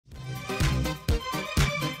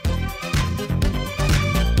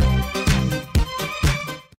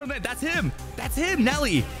That's him. That's him,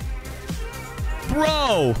 Nelly.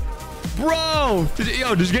 Bro. Bro. Did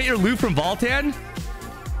you get your loot from Voltan?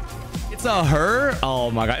 It's a her?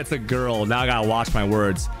 Oh my god, it's a girl. Now I gotta watch my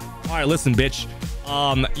words. All right, listen, bitch.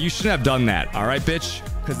 You shouldn't have done that. All right, bitch?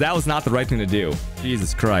 Because that was not the right thing to do.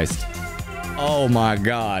 Jesus Christ. Oh my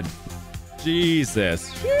god.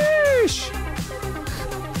 Jesus. Sheesh.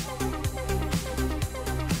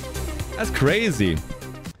 That's crazy.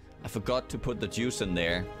 I forgot to put the juice in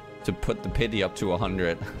there to put the pity up to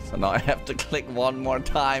 100. So now I have to click one more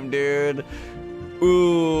time, dude.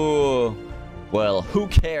 Ooh. Well, who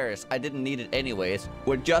cares? I didn't need it anyways.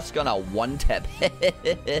 We're just gonna one-tap.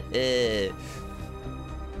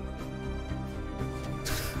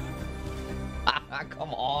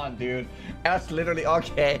 Come on, dude. That's literally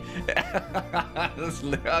okay. That's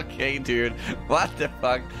okay, dude. What the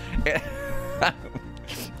fuck?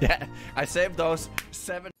 Yeah, I saved those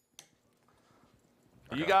 7.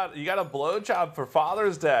 You got a blowjob for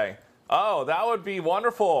Father's Day. Oh, that would be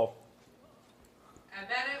wonderful. I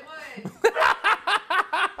bet it would.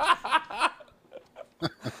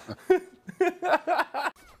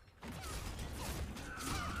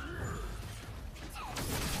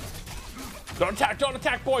 Don't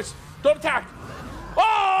attack, boys. Don't attack.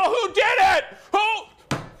 Oh, who did it? Who?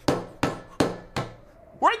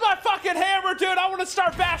 Where's my fucking hammer, dude? I want to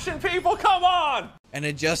start bashing people. Come on. And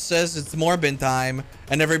it just says it's Morbin time,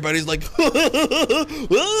 and everybody's like, Morbin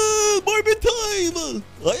time!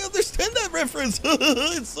 I understand that reference.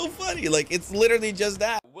 It's so funny. Like, it's literally just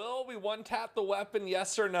that. Will we one-tap the weapon,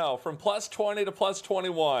 yes or no? From +20 to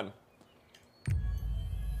 +21.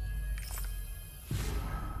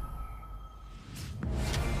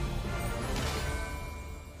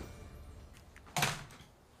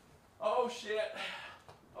 Oh, shit.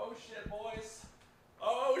 Oh, shit, boys.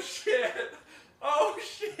 Oh, shit. Oh,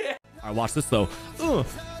 shit. All right, watch this, though.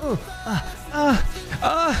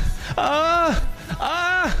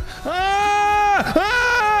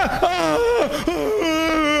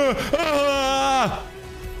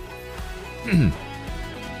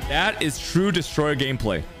 That is true destroyer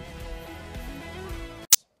gameplay.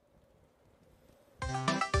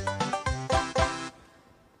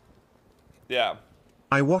 Yeah.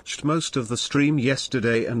 I watched most of the stream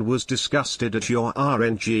yesterday and was disgusted at your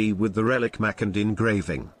RNG with the relic mac and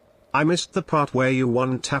engraving. I missed the part where you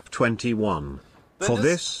one-tap 21. For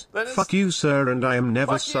this, fuck you, sir, and I am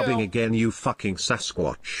never subbing again, you fucking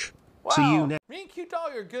Sasquatch. Wow. See you next. Me and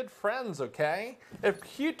Cutedog are good friends, okay? If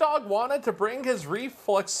Cutedog wanted to bring his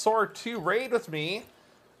Reflex Sword to raid with me,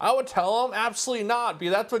 I would tell him absolutely not,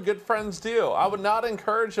 because that's what good friends do. I would not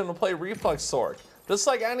encourage him to play Reflex Sword. Just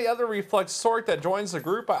like any other Reflex Sword that joins the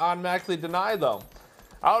group, I automatically deny them.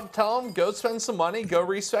 I would tell him, go spend some money, go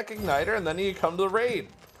respec Igniter, and then you come to the raid.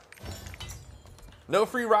 No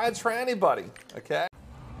free rides for anybody, okay?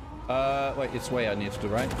 Wait, it's way I need to do,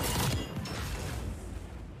 right?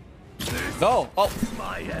 No! Oh!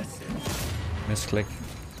 My essence. Misclick.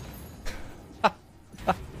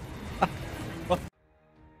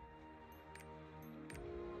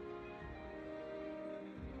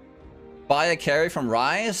 Buy a carry from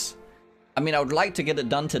Ryze? I mean, I would like to get it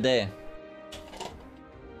done today.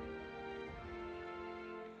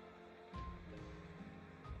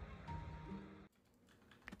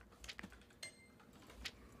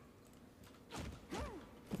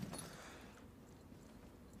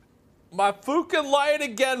 My fucking light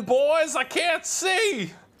again, boys! I can't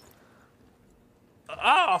see!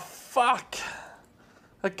 Oh, fuck.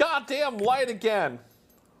 The goddamn light again.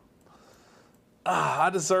 Ah, I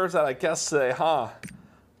deserve that, I guess, today, huh?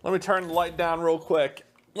 Let me turn the light down real quick.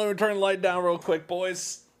 Let me turn the light down real quick,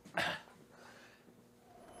 boys.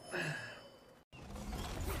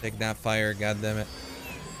 Take that fire, goddammit.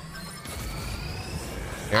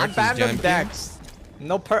 Abandoned decks.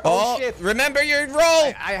 No Oh shit. Remember your roll!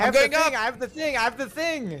 I have the thing, I have the thing, I have the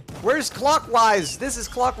thing. Where's clockwise? This is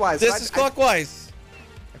clockwise. This is clockwise.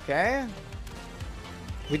 Okay.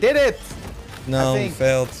 We did it. No, we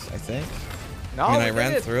failed, I think. No, I mean, I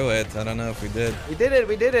ran through it. I don't know if we did. We did it,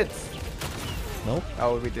 we did it. Nope.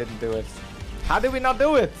 Oh, we didn't do it. How did we not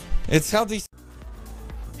do it? It's how these...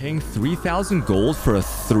 Paying 3,000 gold for a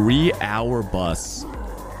 3-hour bus.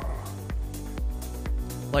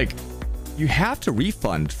 Like, you have to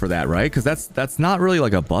refund for that, right? Because that's not really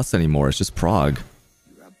like a bus anymore. It's just Prague.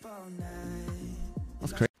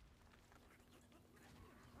 That's crazy.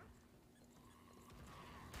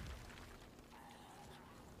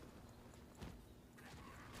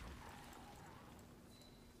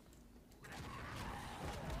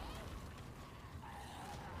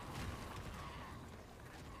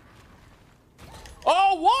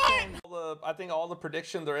 Oh, what? I think all the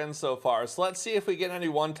predictions are in so far. So let's see if we get any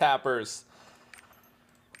one-tappers.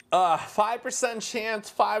 5% chance,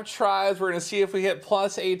 5 tries. We're gonna see if we hit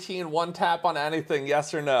plus 18 one tap on anything,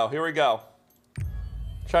 yes or no. Here we go.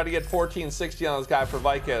 Try to get 1460 on this guy for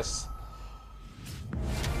Vicus.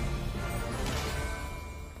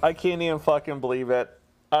 I can't even fucking believe it.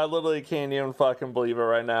 I literally can't even fucking believe it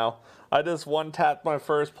right now. I just one tapped my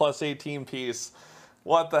first plus 18 piece.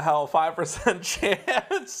 What the hell? 5%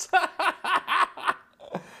 chance.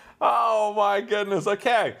 Oh my goodness.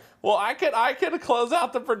 Okay. Well, I could close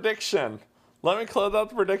out the prediction. Let me close out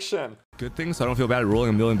the prediction. Good thing, so I don't feel bad rolling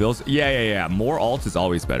a million bills. Yeah. More alts is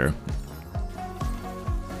always better.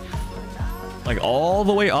 Like all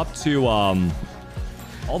the way up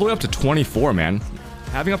to 24, man.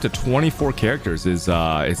 Having up to 24 characters is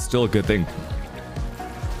still a good thing.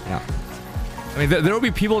 Yeah. I mean, there will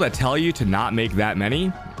be people that tell you to not make that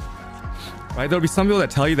many, right? There'll be some people that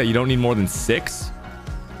tell you that you don't need more than 6,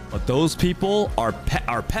 but those people are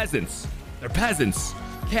peasants. They're peasants,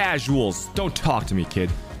 casuals. Don't talk to me, kid.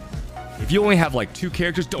 If you only have like 2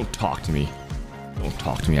 characters, don't talk to me. Don't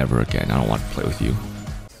talk to me ever again. I don't want to play with you.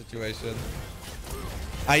 Situation.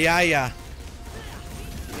 Ayaya.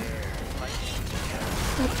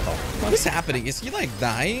 What is happening? Is he like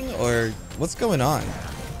dying or what's going on?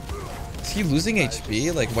 Is he losing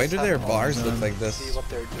HP? Like, why do their bars look like this?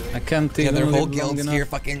 I can't Yeah, even their whole live guild's long here enough.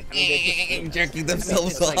 fucking jerking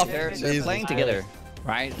themselves It's like off. they're Jesus. playing together,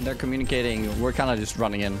 right? They're communicating. We're kind of just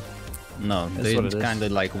running in. No, That's they're what it is. kind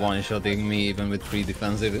of like one-shotting me even with 3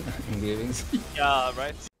 defensive engravings. Yeah,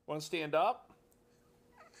 right. Want to stand up?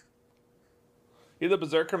 He's the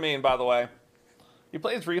Berserker main, by the way. He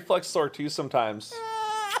plays Reflex Sword too sometimes.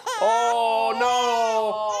 Oh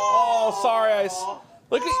no! Oh, sorry.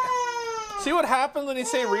 Look at. See what happens when you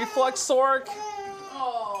say Reflex Sword?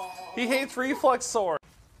 He hates Reflex Sword.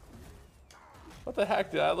 What the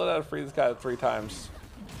heck, dude? I let out free this guy 3 times.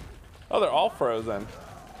 Oh, they're all frozen.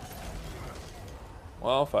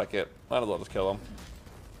 Well, fuck it. Might as well just kill him.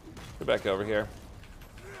 Get back over here.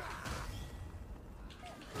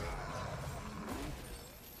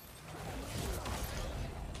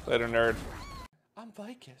 Later, nerd. I'm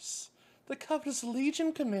Vicus, the Covetous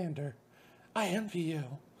Legion Commander. I envy you.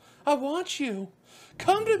 I want you.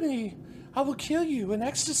 Come to me. I will kill you in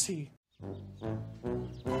ecstasy.